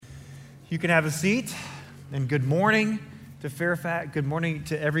You can have a seat, and good morning to Fairfax. Good morning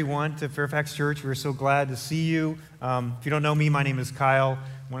to everyone, to Fairfax Church. We're so glad to see you. If you don't know me, my name is Kyle,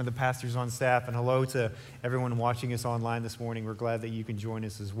 one of the pastors on staff, and hello to everyone watching us online this morning. We're glad that you can join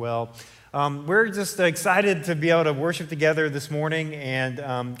us as well. We're just excited to be able to worship together this morning, and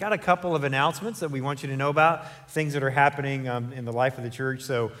got a couple of announcements that we want you to know about, things that are happening in the life of the church.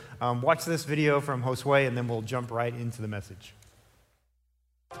 So watch this video from Josue, and then we'll jump right into the message.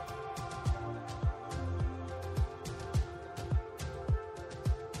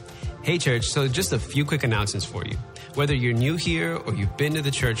 Hey church, so just a few quick announcements for you. Whether you're new here or you've been to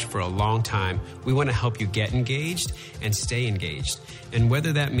the church for a long time, we want to help you get engaged and stay engaged. And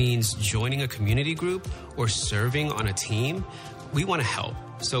whether that means joining a community group or serving on a team, we want to help.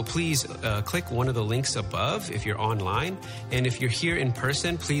 So please click one of the links above if you're online. And if you're here in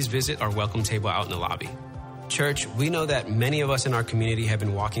person, please visit our welcome table out in the lobby. Church, we know that many of us in our community have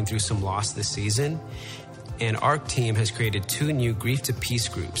been walking through some loss this season. And our team has created 2 new Grief to Peace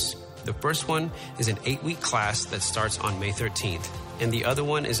groups. The first one is an 8-week class that starts on May 13th, and the other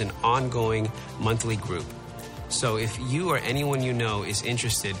one is an ongoing monthly group. So if you or anyone you know is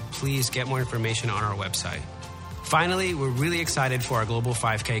interested, please get more information on our website. Finally, we're really excited for our Global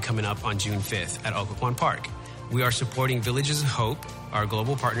 5K coming up on June 5th at Occoquan Park. We are supporting Villages of Hope, our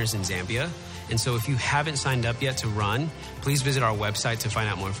global partners in Zambia, and so if you haven't signed up yet to run, please visit our website to find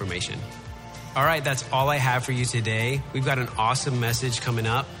out more information. All right, that's all I have for you today. We've got an awesome message coming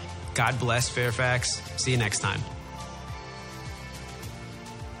up. God bless Fairfax. See you next time.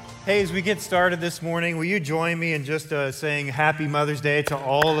 Hey, as we get started this morning, will you join me in just saying Happy Mother's Day to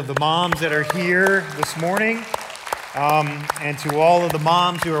all of the moms that are here this morning, and to all of the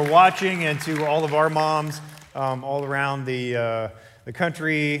moms who are watching, and to all of our moms all around the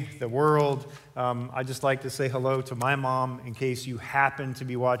country, the world. I'd just like to say hello to my mom in case you happen to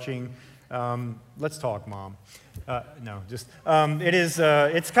be watching. Let's talk, Mom. It's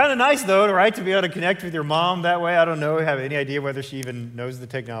kind of nice, though, right, to be able to connect with your mom that way. I don't know, have any idea whether she even knows the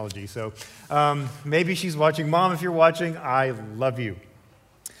technology. So maybe she's watching. Mom, if you're watching, I love you.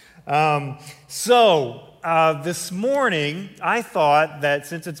 This morning, I thought that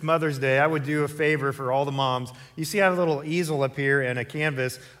since it's Mother's Day, I would do a favor for all the moms. You see I have a little easel up here and a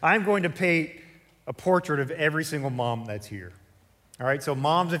canvas. I'm going to paint a portrait of every single mom that's here. All right, so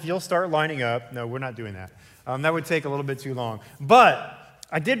moms, if you'll start lining up. No, we're not doing that. That would take a little bit too long. But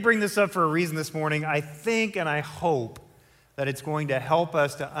I did bring this up for a reason this morning. I think and I hope that it's going to help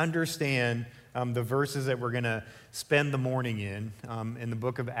us to understand the verses that we're going to spend the morning in the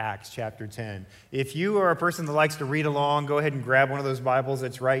book of Acts, chapter 10. If you are a person that likes to read along, go ahead and grab one of those Bibles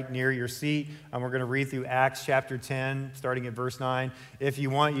that's right near your seat. We're going to read through Acts chapter 10, starting at verse 9. If you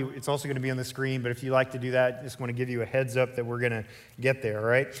want, it's also going to be on the screen, but if you like to do that, I just want to give you a heads up that we're going to get there, all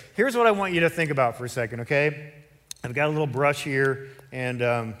right? Here's what I want you to think about for a second, okay? I've got a little brush here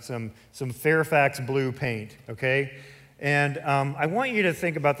and some Fairfax blue paint, okay? And I want you to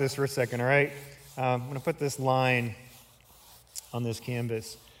think about this for a second, all right? I'm going to put this line on this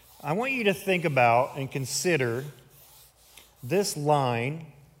canvas. I want you to think about and consider this line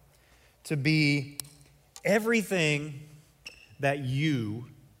to be everything that you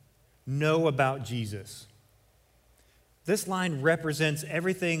know about Jesus. This line represents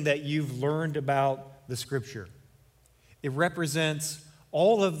everything that you've learned about the Scripture. It represents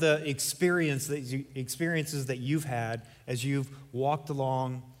all of the experiences that you've had as you've walked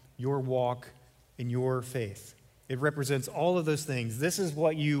along your walk in your faith. It represents all of those things. This is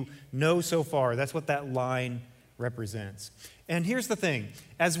what you know so far. That's what that line represents. And here's the thing.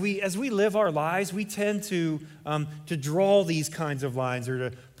 As we live our lives, we tend to draw these kinds of lines or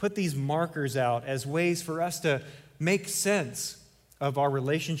to put these markers out as ways for us to make sense of our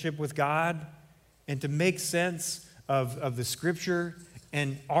relationship with God and to make sense of the Scripture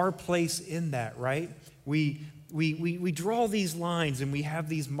and our place in that, right? We draw these lines and we have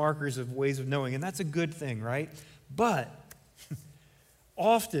these markers of ways of knowing, and that's a good thing, right? But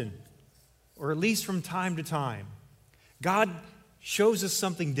often, or at least from time to time, God shows us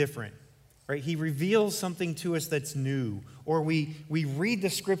something different, right? He reveals something to us that's new, or we read the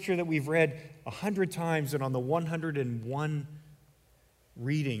Scripture that we've read 100 times, and on the 101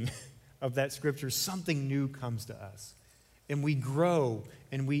 reading of that Scripture, something new comes to us, and we grow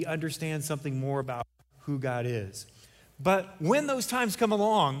and we understand something more about who God is. But when those times come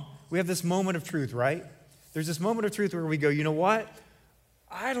along, we have this moment of truth, right? There's this moment of truth where we go, you know what?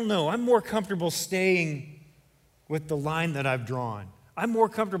 I don't know. I'm more comfortable staying with the line that I've drawn. I'm more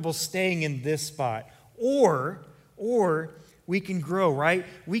comfortable staying in this spot. Or we can grow, right?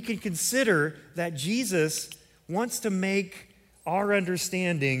 We can consider that Jesus wants to make our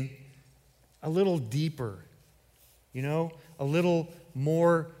understanding a little deeper, a little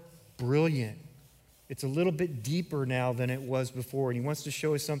more brilliant. It's a little bit deeper now than it was before, and he wants to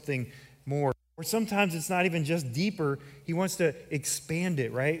show us something more. Or sometimes it's not even just deeper, he wants to expand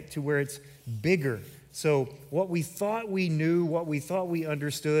it, right, to where it's bigger. So what we thought we knew, what we thought we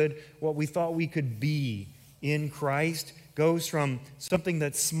understood, what we thought we could be in Christ goes from something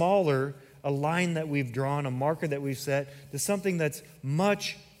that's smaller, a line that we've drawn, a marker that we've set, to something that's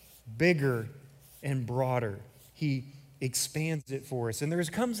much bigger and broader. He expands it for us. And there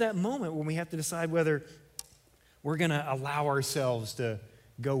comes that moment when we have to decide whether we're going to allow ourselves to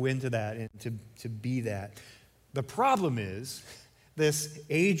go into that and to be that. The problem is this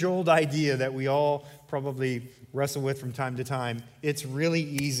age-old idea that we all probably wrestle with from time to time. It's really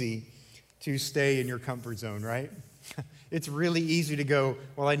easy to stay in your comfort zone, right? It's really easy to go,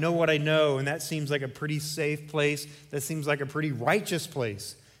 well, I know what I know, and that seems like a pretty safe place. That seems like a pretty righteous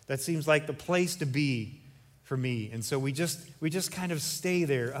place. That seems like the place to be for me. And so we just kind of stay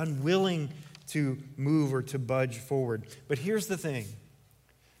there, unwilling to move or to budge forward. But here's the thing.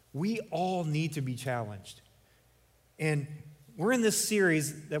 We all need to be challenged. And we're in this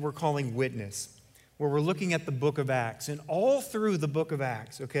series that we're calling Witness, where we're looking at the book of Acts. And all through the book of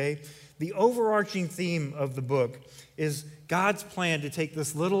Acts, okay, the overarching theme of the book is God's plan to take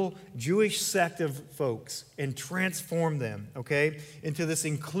this little Jewish sect of folks and transform them, okay, into this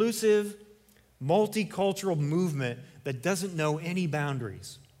inclusive, multicultural movement that doesn't know any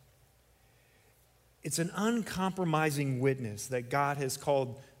boundaries. It's an uncompromising witness that God has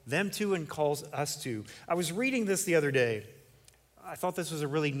called them to and calls us to. I was reading this the other day. I thought this was a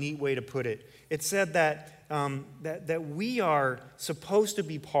really neat way to put it. It said that we are supposed to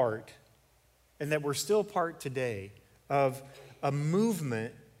be part, and that we're still part today, of a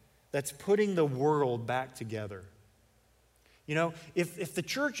movement that's putting the world back together. If the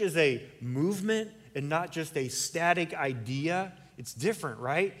church is a movement and not just a static idea, it's different,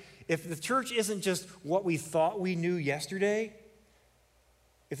 right? If the church isn't just what we thought we knew yesterday,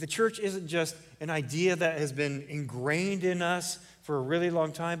 if the church isn't just an idea that has been ingrained in us for a really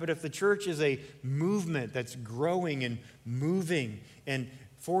long time, but if the church is a movement that's growing and moving and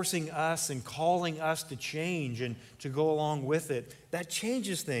forcing us and calling us to change and to go along with it, that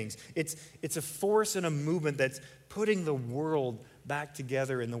changes things. It's a force and a movement that's putting the world back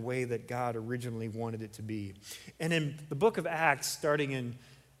together in the way that God originally wanted it to be. And in the book of Acts, starting in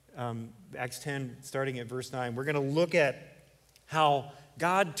Acts 10, starting at verse 9, we're going to look at how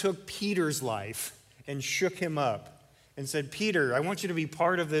God took Peter's life and shook him up and said, Peter, I want you to be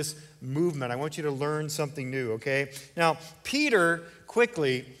part of this movement. I want you to learn something new, okay? Now, Peter,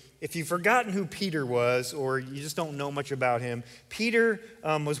 quickly, if you've forgotten who Peter was or you just don't know much about him, Peter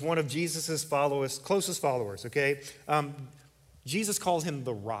was one of Jesus' closest followers, okay? Jesus called him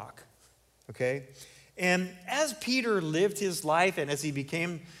the Rock, okay? And as Peter lived his life and as he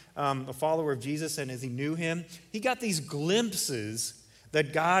became a follower of Jesus and as he knew him, he got these glimpses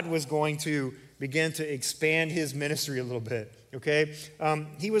that God was going to begin to expand his ministry a little bit, okay?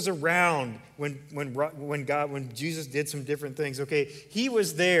 He was around when Jesus did some different things, okay? He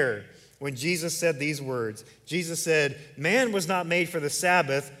was there when Jesus said these words. Jesus said, man was not made for the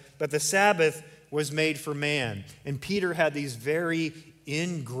Sabbath, but the Sabbath was made for man. And Peter had these very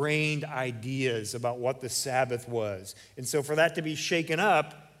ingrained ideas about what the Sabbath was. And so for that to be shaken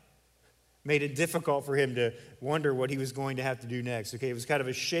up made it difficult for him to wonder what he was going to have to do next. Okay, it was kind of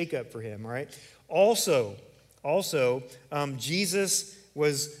a shakeup for him, all right? Also, Jesus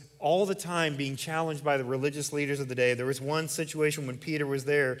was all the time being challenged by the religious leaders of the day. There was one situation when Peter was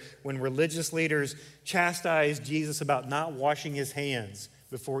there when religious leaders chastised Jesus about not washing his hands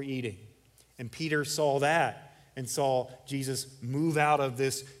before eating. And Peter saw that and saw Jesus move out of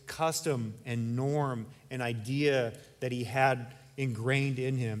this custom and norm and idea that he had ingrained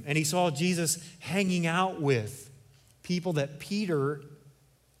in him. And he saw Jesus hanging out with people that Peter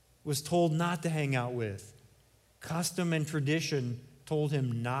was told not to hang out with. Custom and tradition told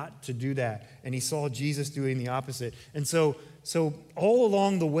him not to do that. And he saw Jesus doing the opposite. And so all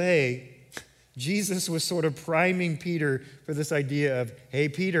along the way, Jesus was sort of priming Peter for this idea of, hey,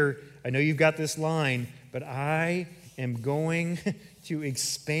 Peter, I know you've got this line, but I am going to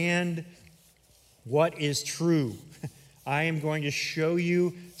expand what is true. I am going to show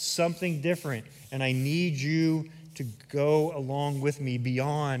you something different, and I need you to go along with me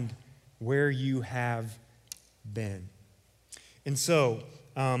beyond where you have been. And so,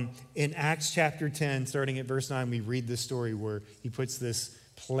 in Acts chapter 10, starting at verse 9, we read this story where he puts this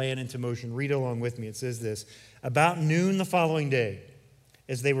plan into motion. Read along with me. It says this: about noon the following day,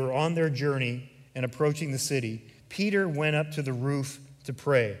 as they were on their journey and approaching the city, Peter went up to the roof to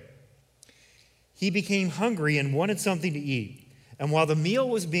pray. He became hungry and wanted something to eat. And while the meal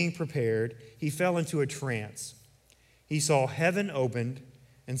was being prepared, he fell into a trance. He saw heaven opened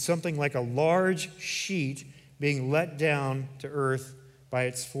and something like a large sheet being let down to earth by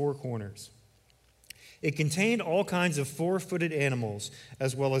its four corners. It contained all kinds of four-footed animals,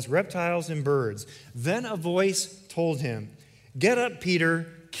 as well as reptiles and birds. Then a voice told him, "Get up, Peter,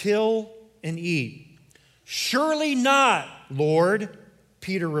 kill and eat." "Surely not, Lord,"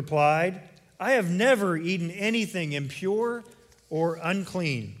 Peter replied. "I have never eaten anything impure or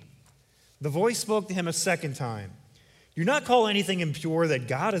unclean." The voice spoke to him a second time. "Do not call anything impure that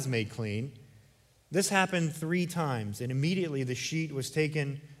God has made clean." This happened 3 times, and immediately the sheet was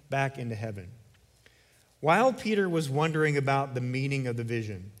taken back into heaven. While Peter was wondering about the meaning of the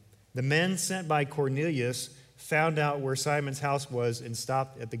vision, the men sent by Cornelius found out where Simon's house was and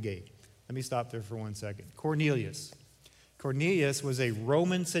stopped at the gate. Let me stop there for 1 second. Cornelius. Cornelius was a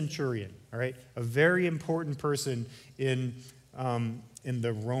Roman centurion, all right, a very important person in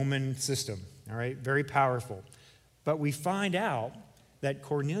the Roman system, all right, very powerful. But we find out that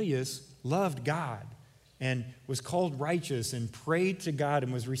Cornelius loved God and was called righteous and prayed to God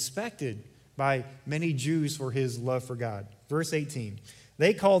and was respected by many Jews for his love for God. Verse 18,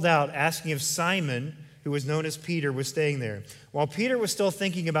 they called out, asking if Simon, who was known as Peter, was staying there. While Peter was still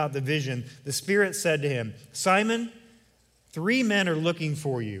thinking about the vision, the Spirit said to him, "Simon, 3 men are looking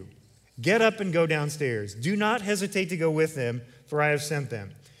for you. Get up and go downstairs. Do not hesitate to go with them, for I have sent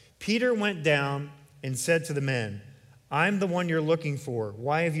them." Peter went down and said to the men, "I'm the one you're looking for.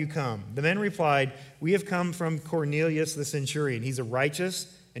 Why have you come?" The men replied, "We have come from Cornelius the centurion. He's a righteous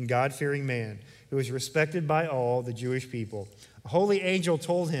and God-fearing man who is respected by all the Jewish people. A holy angel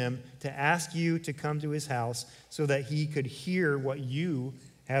told him to ask you to come to his house so that he could hear what you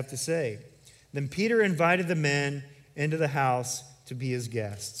have to say." Then Peter invited the men into the house to be his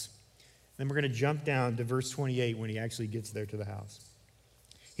guests. Then we're going to jump down to verse 28 when he actually gets there to the house.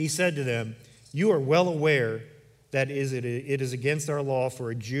 He said to them, "You are well aware that it is against our law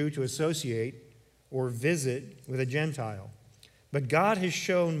for a Jew to associate or visit with a Gentile. But God has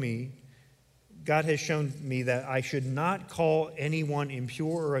shown me that I should not call anyone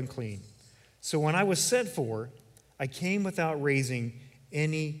impure or unclean. So when I was sent for, I came without raising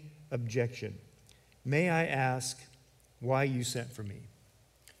any objection. May I ask why you sent for me?"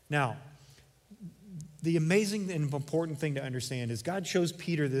 Now, the amazing and important thing to understand is God shows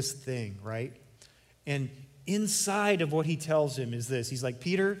Peter this thing, right? And inside of what he tells him is this. He's like,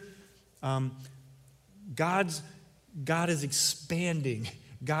 "Peter, God is expanding.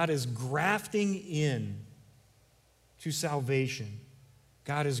 God is grafting in to salvation.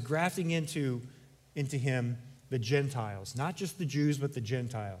 God is grafting into him the Gentiles, not just the Jews, but the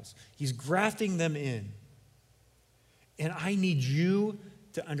Gentiles. He's grafting them in. And I need you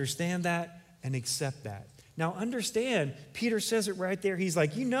to understand that and accept that." Now understand, Peter says it right there. He's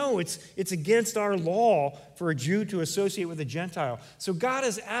like, it's against our law for a Jew to associate with a Gentile. So God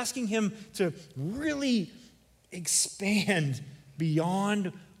is asking him to really expand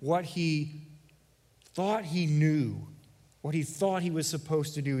beyond what he thought he knew, what he thought he was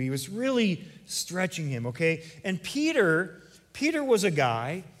supposed to do. He was really stretching him, okay? And Peter was a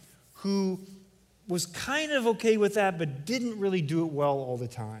guy who was kind of okay with that, but didn't really do it well all the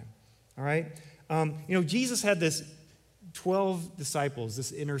time, all right? Jesus had this 12 disciples,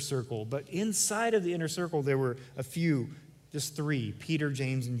 this inner circle, but inside of the inner circle, there were a few, just 3, Peter,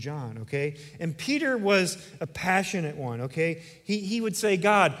 James, and John, okay? And Peter was a passionate one, okay? He would say,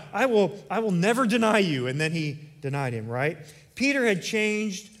 "God, I will never deny you," and then he denied him, right? Peter had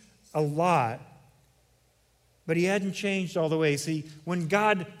changed a lot, but he hadn't changed all the way. See, when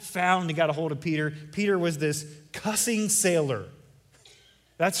God found and got a hold of Peter, Peter was this cussing sailor.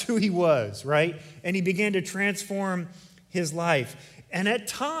 That's who he was, right? And he began to transform his life. And at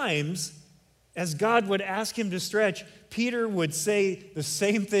times, as God would ask him to stretch, Peter would say the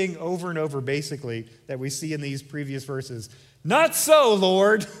same thing over and over, basically, that we see in these previous verses. "Not so,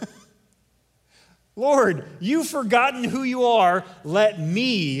 Lord." "Lord, you've forgotten who you are. Let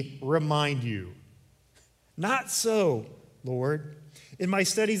me remind you." "Not so, Lord." In my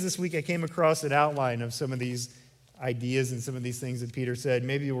studies this week, I came across an outline of some of these ideas and some of these things that Peter said.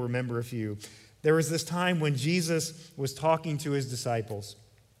 Maybe you'll remember a few. There was this time when Jesus was talking to his disciples,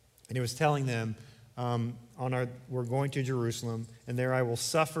 and he was telling them, we're going to Jerusalem, and there I will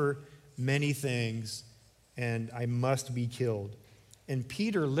suffer many things, and I must be killed. And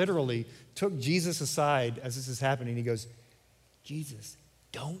Peter literally took Jesus aside as this is happening. He goes, "Jesus,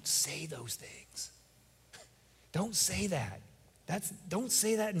 don't say those things. Don't say that. Don't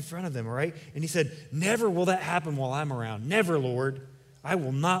say that in front of them, all right?" And he said, "Never will that happen while I'm around. Never, Lord. I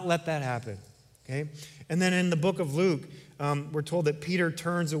will not let that happen." Okay? And then in the book of Luke, we're told that Peter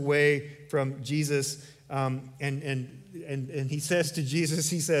turns away from Jesus and he says to Jesus,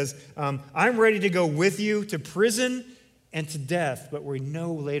 he says, I'm ready to go with you to prison and to death. But we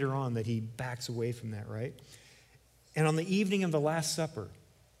know later on that he backs away from that, right? And on the evening of the Last Supper,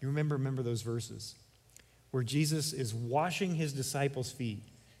 you remember those verses where Jesus is washing his disciples' feet,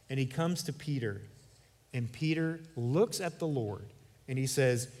 and he comes to Peter, and Peter looks at the Lord, and he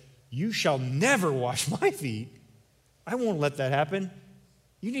says, you shall never wash my feet. I won't let that happen.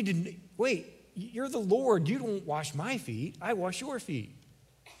 You need to, wait, you're the Lord. You don't wash my feet. I wash your feet.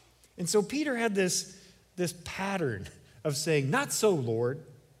 And so Peter had this pattern of saying, not so, Lord,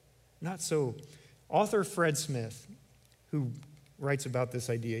 not so. Author Fred Smith, who writes about this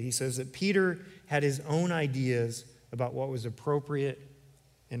idea, he says that Peter had his own ideas about what was appropriate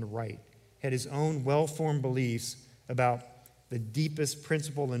and right, had his own well-formed beliefs about the deepest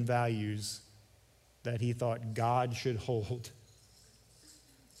principle and values that he thought God should hold.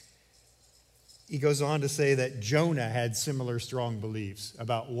 He goes on to say that Jonah had similar strong beliefs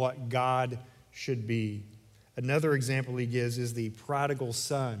about what God should be. Another example he gives is the prodigal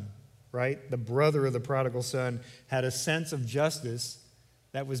son, right? The brother of the prodigal son had a sense of justice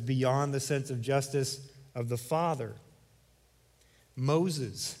that was beyond the sense of justice of the father.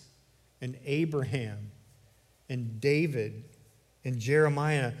 Moses and Abraham and David and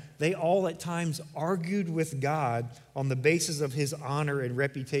Jeremiah, they all at times argued with God on the basis of his honor and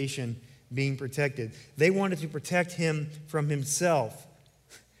reputation being protected. They wanted to protect him from himself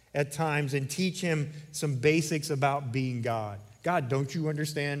at times and teach him some basics about being God. God, don't you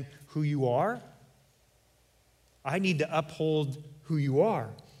understand who you are? I need to uphold who you are.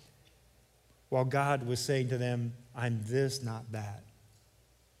 While God was saying to them, I'm this, not that.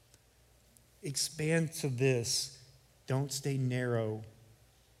 Expand to this. Don't stay narrow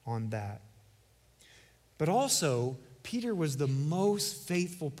on that. But also, Peter was the most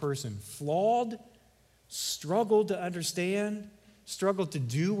faithful person. Flawed, struggled to understand, struggled to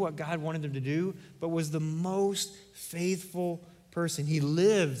do what God wanted him to do, but was the most faithful person. He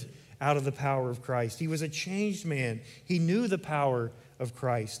lived out of the power of Christ. He was a changed man. He knew the power of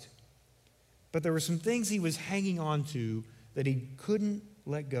Christ. But there were some things he was hanging on to that he couldn't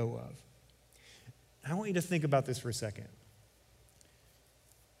let go of. I want you to think about this for a second.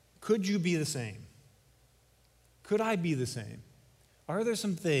 Could you be the same? Could I be the same? Are there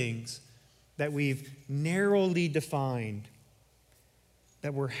some things that we've narrowly defined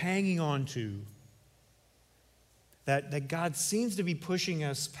that we're hanging on to that God seems to be pushing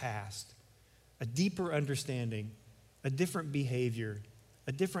us past? A deeper understanding, a different behavior,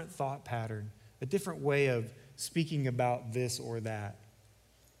 a different thought pattern, a different way of speaking about this or that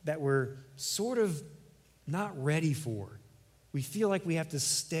we're sort of not ready for. We feel like we have to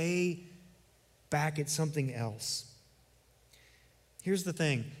stay back at something else. Here's the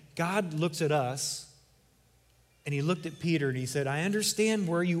thing. God looks at us, and he looked at Peter, and he said, I understand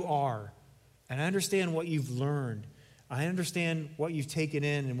where you are, and I understand what you've learned. I understand what you've taken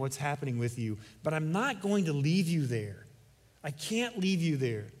in and what's happening with you, but I'm not going to leave you there. I can't leave you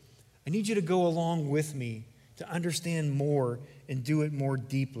there. I need you to go along with me to understand more and do it more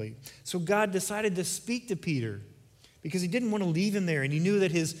deeply. So God decided to speak to Peter because he didn't want to leave him there, and he knew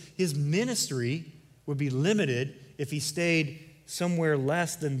that his ministry would be limited if he stayed somewhere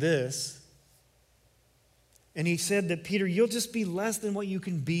less than this. And he said that, Peter, you'll just be less than what you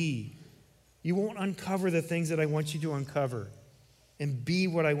can be. You won't uncover the things that I want you to uncover and be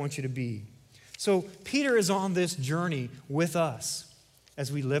what I want you to be. So Peter is on this journey with us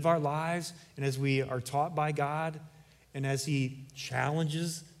as we live our lives and as we are taught by God and as he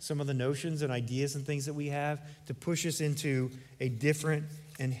challenges some of the notions and ideas and things that we have to push us into a different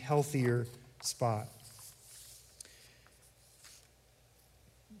and healthier spot.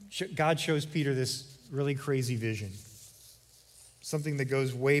 God shows Peter this really crazy vision, something that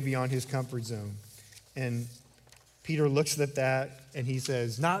goes way beyond his comfort zone. And Peter looks at that and he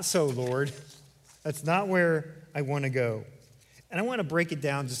says, not so, Lord. That's not where I want to go. And I want to break it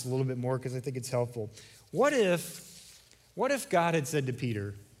down just a little bit more because I think it's helpful. What if God had said to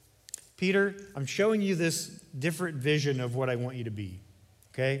Peter, Peter, I'm showing you this different vision of what I want you to be,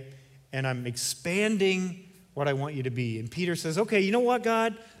 okay? And I'm expanding what I want you to be. And Peter says, okay, you know what,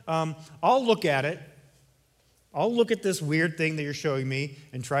 God? I'll look at it. I'll look at this weird thing that you're showing me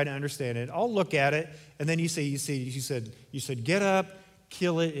and try to understand it. I'll look at it. And then you said, get up,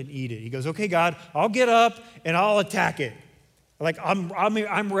 kill it, and eat it. He goes, okay, God, I'll get up and I'll attack it. Like,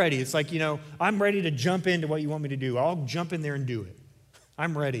 I'm ready. It's like, I'm ready to jump into what you want me to do. I'll jump in there and do it.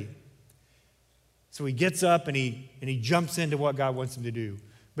 I'm ready. So he gets up and he jumps into what God wants him to do.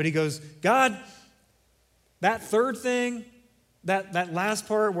 But he goes, God, that third thing, that last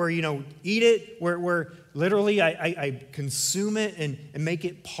part where, eat it, where literally I consume it and make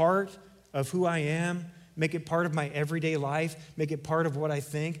it part of who I am, make it part of my everyday life, make it part of what I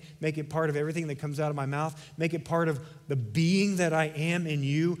think, make it part of everything that comes out of my mouth, make it part of the being that I am in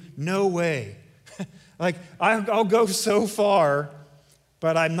you. No way. Like, I'll go so far,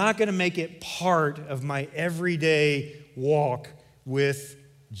 but I'm not going to make it part of my everyday walk with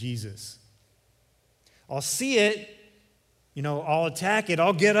Jesus. I'll see it, I'll attack it,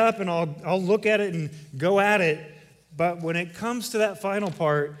 I'll get up and I'll look at it and go at it. But when it comes to that final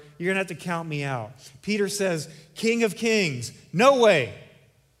part, you're going to have to count me out. Peter says, King of Kings, no way.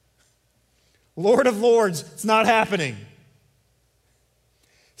 Lord of Lords, it's not happening.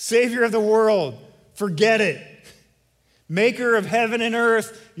 Savior of the world, forget it. Maker of heaven and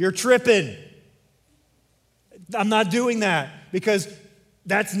earth, you're tripping. I'm not doing that because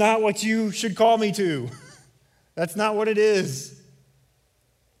that's not what you should call me to. That's not what it is.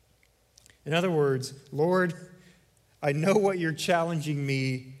 In other words, Lord, I know what you're challenging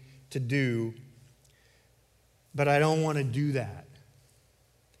me to do, but I don't want to do that.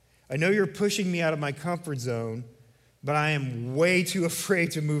 I know you're pushing me out of my comfort zone, but I am way too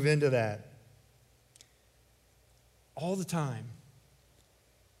afraid to move into that. All the time,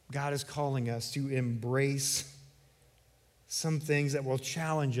 God is calling us to embrace some things that will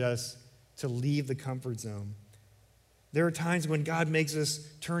challenge us to leave the comfort zone. There are times when God makes us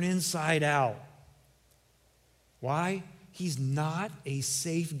turn inside out. Why? He's not a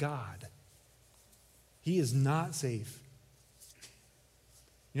safe God. He is not safe.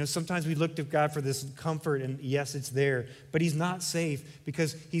 Sometimes we look to God for this comfort, and yes, it's there, but he's not safe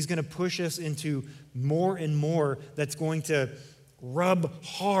because he's going to push us into more and more that's going to rub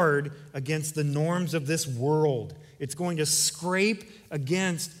hard against the norms of this world. It's going to scrape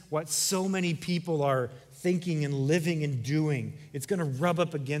against what so many people are thinking and living and doing. It's going to rub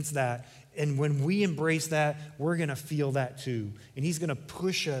up against that. And when we embrace that, we're going to feel that too. And he's going to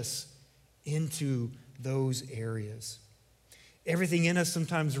push us into those areas. Everything in us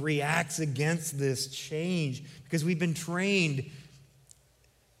sometimes reacts against this change because we've been trained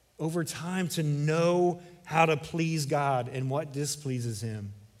over time to know how to please God and what displeases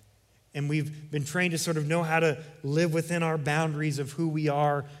him. And we've been trained to sort of know how to live within our boundaries of who we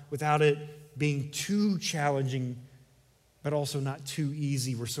are without it being too challenging, but also not too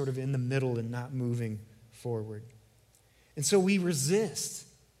easy. We're sort of in the middle and not moving forward. And so we resist.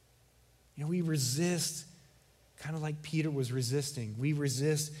 We resist kind of like Peter was resisting. We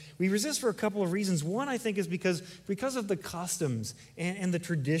resist for a couple of reasons. One, I think, is because of the customs and the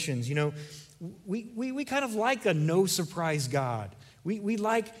traditions. We kind of like a no-surprise God. We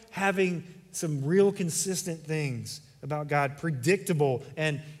like having some real consistent things about God, predictable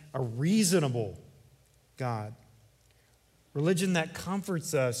and a reasonable God. Religion that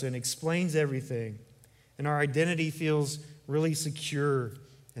comforts us and explains everything. And our identity feels really secure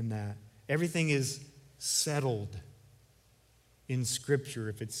in that. Everything is settled in Scripture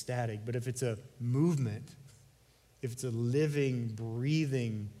if it's static. But if it's a movement, if it's a living,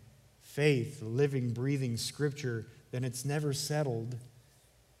 breathing faith, a living, breathing Scripture, then it's never settled.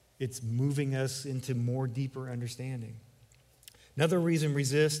 It's moving us into more deeper understanding. Another reason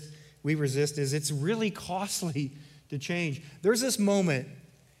we resist is it's really costly to change. There's this moment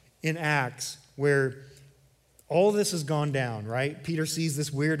in Acts where all this has gone down, right? Peter sees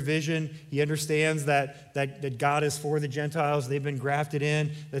this weird vision. He understands that God is for the Gentiles. They've been grafted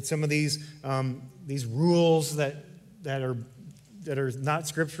in, that some of these rules that are not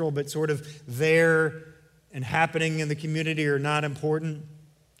scriptural but sort of there and happening in the community are not important.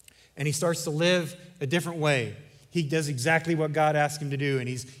 And he starts to live a different way. He does exactly what God asked him to do, and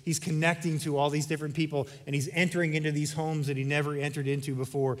he's connecting to all these different people, and he's entering into these homes that he never entered into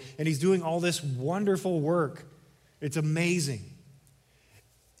before, and he's doing all this wonderful work. It's amazing.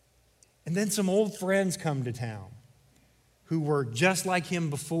 And then some old friends come to town who were just like him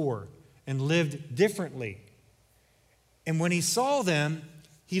before and lived differently. And when he saw them,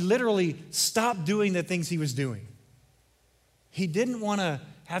 he literally stopped doing the things he was doing. He didn't want to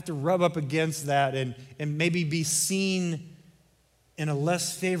have to rub up against that and maybe be seen in a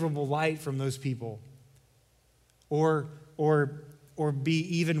less favorable light from those people. Or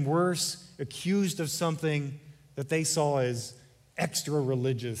be even worse, accused of something that they saw as extra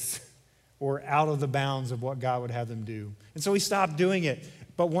religious or out of the bounds of what God would have them do. And so he stopped doing it.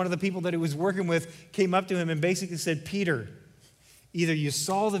 But one of the people that he was working with came up to him and basically said, Peter, either you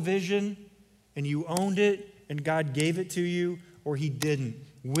saw the vision and you owned it and God gave it to you, or he didn't.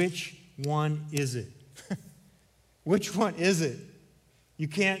 Which one is it? Which one is it? You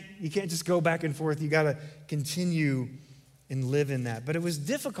can't just go back and forth. You got to continue and live in that. But it was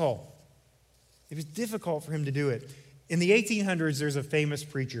difficult. It was difficult for him to do it. In the 1800s, there's a famous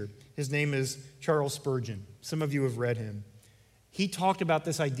preacher. His name is Charles Spurgeon. Some of you have read him. He talked about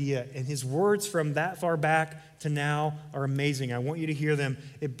this idea, and his words from that far back to now are amazing. I want you to hear them.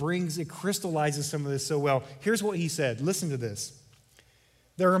 It crystallizes some of this so well. Here's what he said. Listen to this.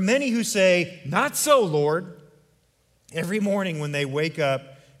 There are many who say, "Not so, Lord," every morning when they wake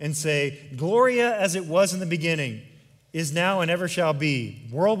up and say, "Gloria as it was in the beginning, is now and ever shall be,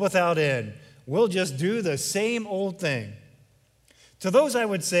 world without end. We'll just do the same old thing." To those I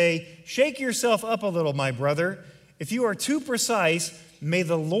would say, shake yourself up a little, my brother. If you are too precise, may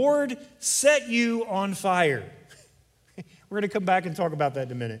the Lord set you on fire. We're going to come back and talk about that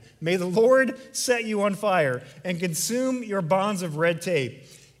in a minute. May the Lord set you on fire and consume your bonds of red tape.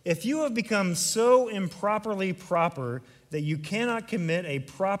 If you have become so improperly proper that you cannot commit a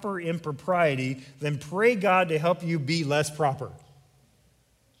proper impropriety, then pray God to help you be less proper.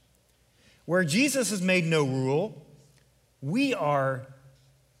 Where Jesus has made no rule, we are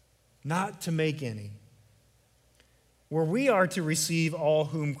not to make any. Where we are to receive all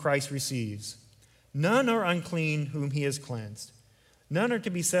whom Christ receives. None are unclean whom he has cleansed. None are to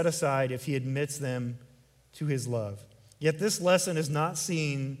be set aside if he admits them to his love. Yet this lesson is not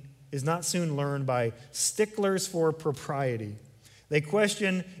soon learned by sticklers for propriety. They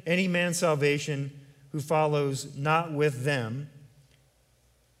question any man's salvation who follows not with them.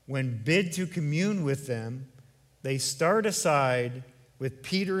 When bid to commune with them, they start aside with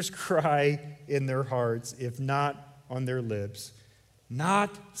Peter's cry in their hearts, if not on their lips.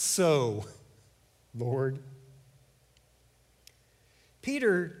 Not so, Lord.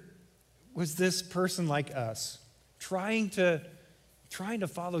 Peter was this person like us, trying to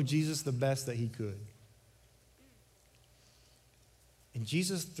follow Jesus the best that he could. And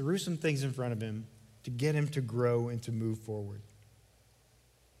Jesus threw some things in front of him to get him to grow and to move forward.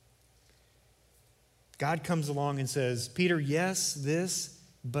 God comes along and says, "Peter, yes, this,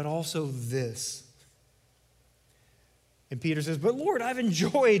 but also this." And Peter says, "But Lord, I've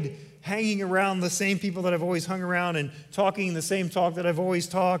enjoyed hanging around the same people that I've always hung around and talking the same talk that I've always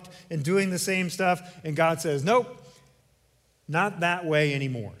talked and doing the same stuff." And God says, "Nope, not that way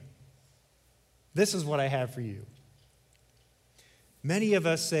anymore. This is what I have for you." Many of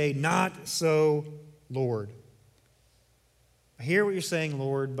us say, "Not so, Lord." I hear what you're saying,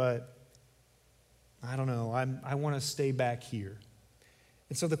 Lord, but I don't know. I want to stay back here.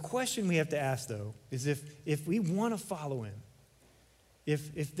 And so the question we have to ask, though, is if we want to follow him,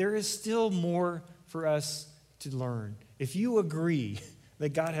 if there is still more for us to learn, if you agree that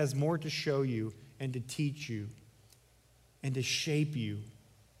God has more to show you and to teach you and to shape you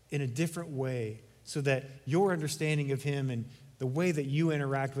in a different way so that your understanding of him and the way that you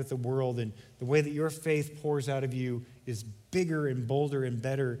interact with the world and the way that your faith pours out of you is bigger and bolder and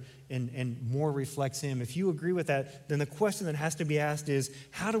better and more reflects him. If you agree with that, then the question that has to be asked is,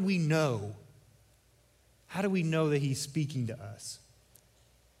 how do we know? How do we know that he's speaking to us?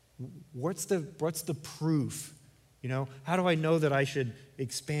 What's the proof? How do I know that I should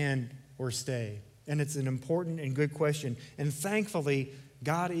expand or stay? And it's an important and good question. And thankfully,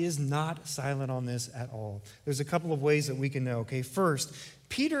 God is not silent on this at all. There's a couple of ways that we can know. Okay, first,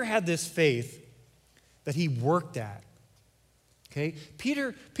 Peter had this faith that he worked at. Okay,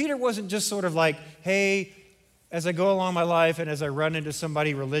 Peter wasn't just sort of like, hey, as I go along my life and as I run into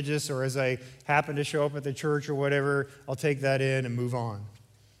somebody religious or as I happen to show up at the church or whatever, I'll take that in and move on.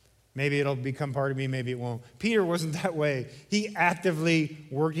 Maybe it'll become part of me, maybe it won't. Peter wasn't that way. He actively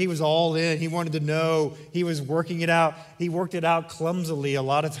worked. He was all in. He wanted to know. He was working it out. He worked it out clumsily a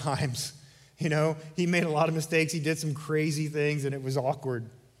lot of times. He made a lot of mistakes. He did some crazy things and it was awkward.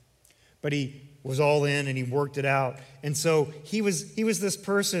 But he was all in and he worked it out. And so he was this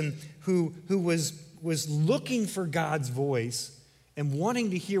person who was looking for God's voice and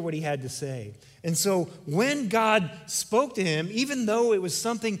wanting to hear what he had to say. And so when God spoke to him, even though it was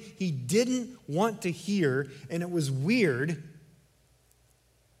something he didn't want to hear and it was weird,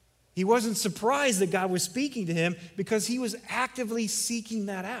 he wasn't surprised that God was speaking to him because he was actively seeking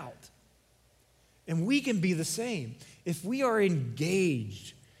that out. And we can be the same. If we are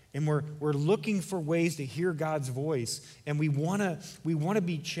engaged and we're looking for ways to hear God's voice, and we want to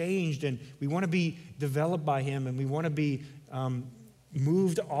be changed, and we want to be developed by him, and we want to be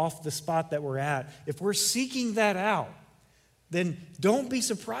moved off the spot that we're at. If we're seeking that out, then don't be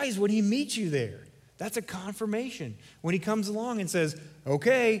surprised when he meets you there. That's a confirmation. When he comes along and says,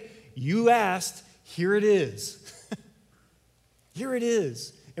 "Okay, you asked, here it is." Here it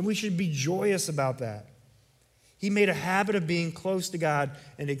is. And we should be joyous about that. He made a habit of being close to God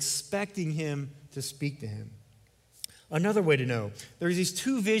and expecting him to speak to him. Another way to know, there's these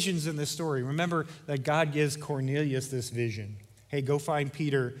two visions in this story. Remember that God gives Cornelius this vision. Hey, go find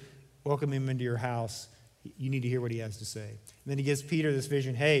Peter, welcome him into your house. You need to hear what he has to say. And then he gives Peter this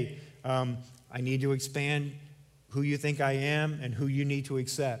vision. Hey, I need to expand who you think I am and who you need to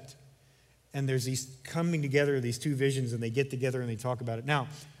accept. And there's these coming together, these two visions, and they get together and they talk about it. Now,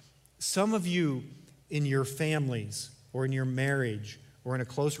 some of you in your families or in your marriage or in a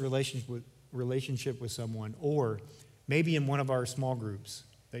close relationship with someone, or maybe in one of our small groups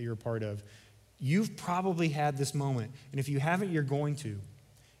that you're a part of, you've probably had this moment. And if you haven't, you're going to.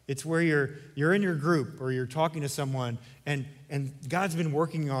 It's where you're in your group or you're talking to someone and God's been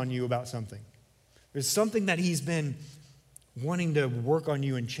working on you about something. There's something that he's been wanting to work on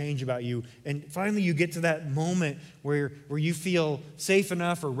you and change about you. And finally you get to that moment where you feel safe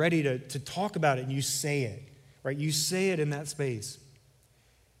enough or ready to talk about it, and you say it, right? You say it in that space.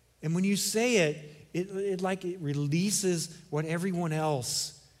 And when you say it releases what everyone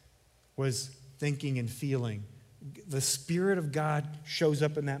else was thinking and feeling. The Spirit of God shows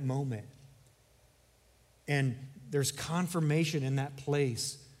up in that moment. And there's confirmation in that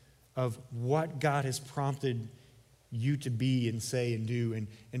place of what God has prompted you to be and say and do.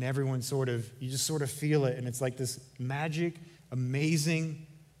 And everyone you just sort of feel it. And it's like this magic, amazing,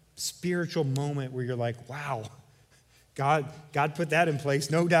 spiritual moment where you're like, wow, God put that in place,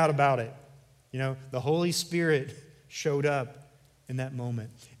 no doubt about it. You know, the Holy Spirit showed up in that moment.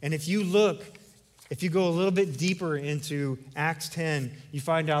 And if you go a little bit deeper into Acts 10, you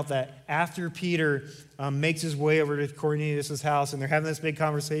find out that after Peter makes his way over to Cornelius' house and they're having this big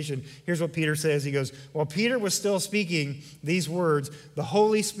conversation, here's what Peter says. He goes, while Peter was still speaking these words, the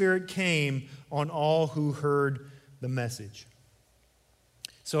Holy Spirit came on all who heard the message.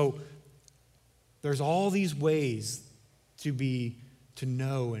 So there's all these ways to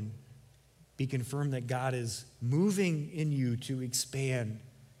know and be confirmed that God is moving in you to expand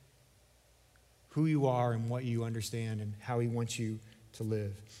who you are and what you understand and how he wants you to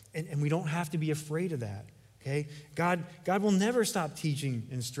live. And we don't have to be afraid of that, okay? God will never stop teaching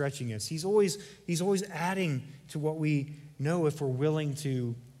and stretching us. He's always adding to what we know if we're willing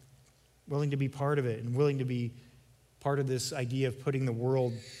to be part of it and willing to be part of this idea of putting the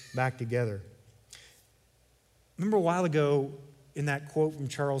world back together. Remember a while ago in that quote from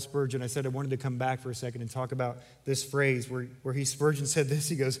Charles Spurgeon, I said I wanted to come back for a second and talk about this phrase where Spurgeon said this.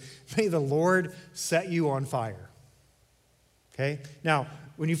 He goes, may the Lord set you on fire. Okay? Now,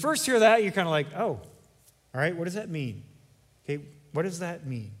 when you first hear that, you're kind of like, oh, all right, what does that mean? Okay, what does that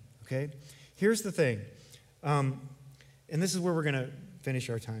mean? Okay? Here's the thing, and this is where we're going to finish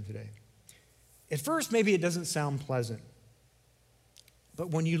our time today. At first, maybe it doesn't sound pleasant, but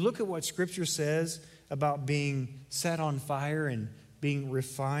when you look at what Scripture says about being set on fire and being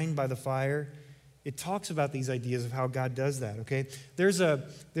refined by the fire, it talks about these ideas of how God does that, okay? There's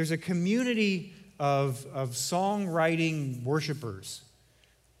a community of songwriting worshipers,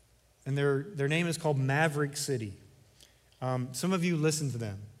 and their name is called Maverick City. Some of you listen to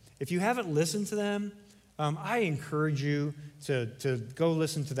them. If you haven't listened to them, I encourage you to go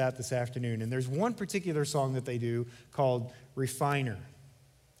listen to that this afternoon. And there's one particular song that they do called Refiner,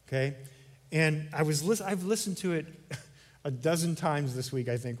 okay? And I've listened to it a dozen times this week,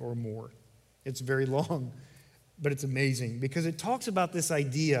 I think, or more. It's very long, but it's amazing because it talks about this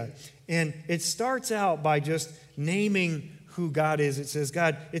idea. And it starts out by just naming who God is. It says,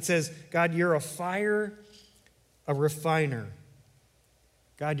 God, you're a fire, a refiner.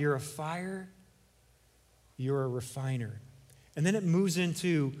 God, you're a fire, you're a refiner. And then it moves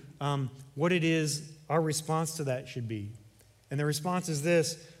into what it is our response to that should be. And the response is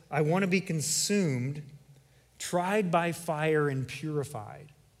this: I want to be consumed, tried by fire, and purified.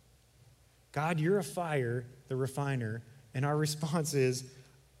 God, you're a fire, the refiner, and our response is,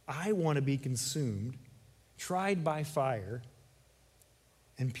 I want to be consumed, tried by fire,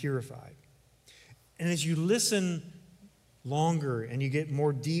 and purified. And as you listen longer and you get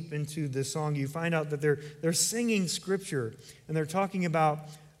more deep into the song, you find out that they're singing Scripture, and they're talking about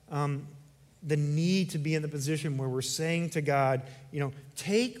the need to be in the position where we're saying to God,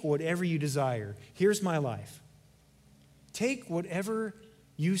 take whatever you desire. Here's my life. Take whatever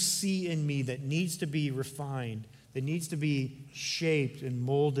you see in me that needs to be refined, that needs to be shaped and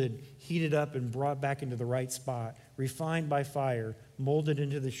molded, heated up and brought back into the right spot, refined by fire, molded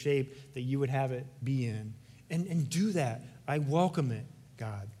into the shape that you would have it be in. And do that. I welcome it,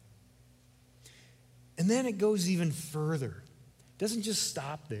 God. And then it goes even further. It doesn't just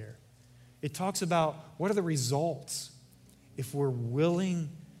stop there. It talks about what are the results if we're willing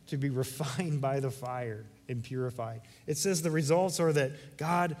to be refined by the fire and purified. It says the results are that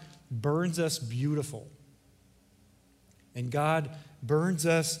God burns us beautiful, and God burns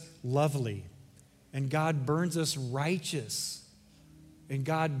us lovely, and God burns us righteous, and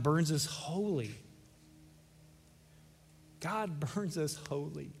God burns us holy. God burns us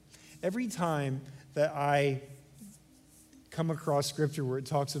holy. Every time that I come across scripture where it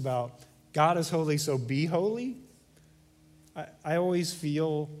talks about God is holy, so be holy, I always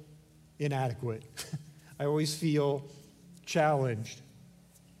feel inadequate. I always feel challenged.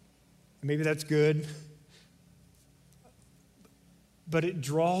 Maybe that's good, but it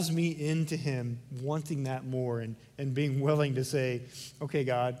draws me into him wanting that more and being willing to say, okay,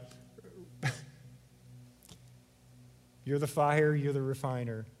 God, you're the fire, you're the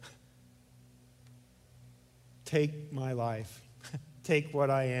refiner. Take my life, take what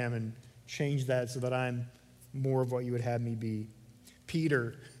I am and change that so that I'm more of what you would have me be.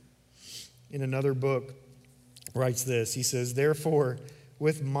 Peter, in another book, writes this. He says, therefore,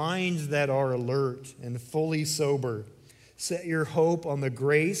 with minds that are alert and fully sober, set your hope on the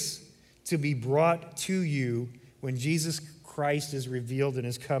grace to be brought to you when Jesus Christ is revealed in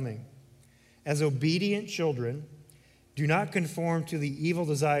his coming. As obedient children, do not conform to the evil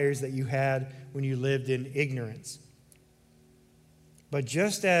desires that you had when you lived in ignorance. But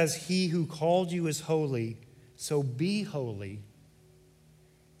just as he who called you is holy, so be holy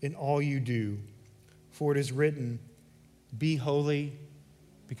in all you do. For it is written, be holy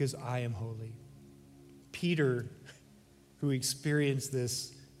because I am holy. Peter, who experienced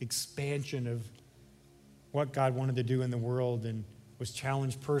this expansion of what God wanted to do in the world and was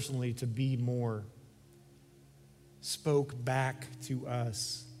challenged personally to be more, spoke back to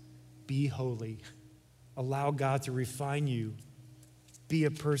us, be holy. Allow God to refine you. Be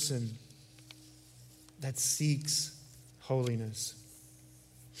a person that seeks holiness.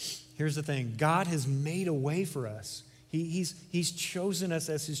 Here's the thing. God has made a way for us. He's chosen us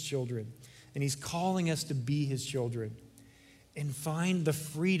as his children, and he's calling us to be his children. And find the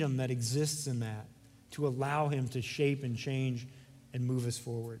freedom that exists in that to allow him to shape and change and move us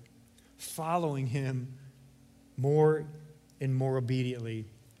forward. Following him more and more obediently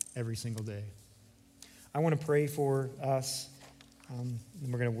every single day. I want to pray for us, and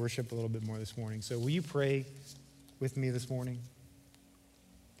we're going to worship a little bit more this morning. So will you pray with me this morning?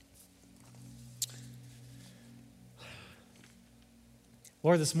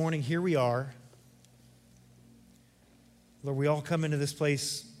 Lord, this morning, here we are. Lord, we all come into this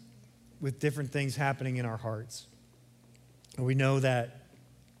place with different things happening in our hearts. And we know that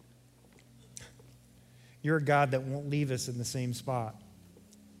you're a God that won't leave us in the same spot.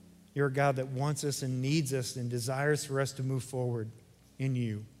 You're a God that wants us and needs us and desires for us to move forward in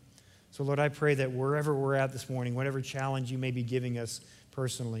you. So, Lord, I pray that wherever we're at this morning, whatever challenge you may be giving us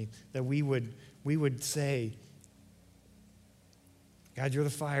personally, that we would say, God, you're the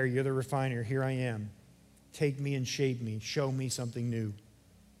fire, you're the refiner, here I am. Take me and shape me, show me something new.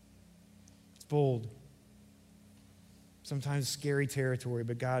 It's bold, sometimes scary territory,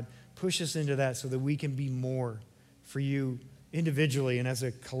 but God, push us into that so that we can be more for you individually and as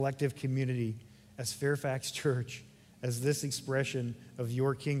a collective community, as Fairfax Church, as this expression of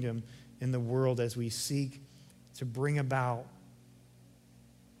your kingdom in the world as we seek to bring about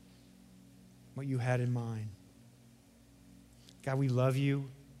what you had in mind. God, we love you.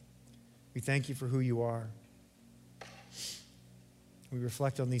 We thank you for who you are. We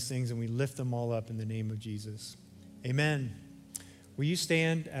reflect on these things and we lift them all up in the name of Jesus. Amen. Will you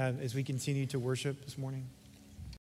stand as we continue to worship this morning?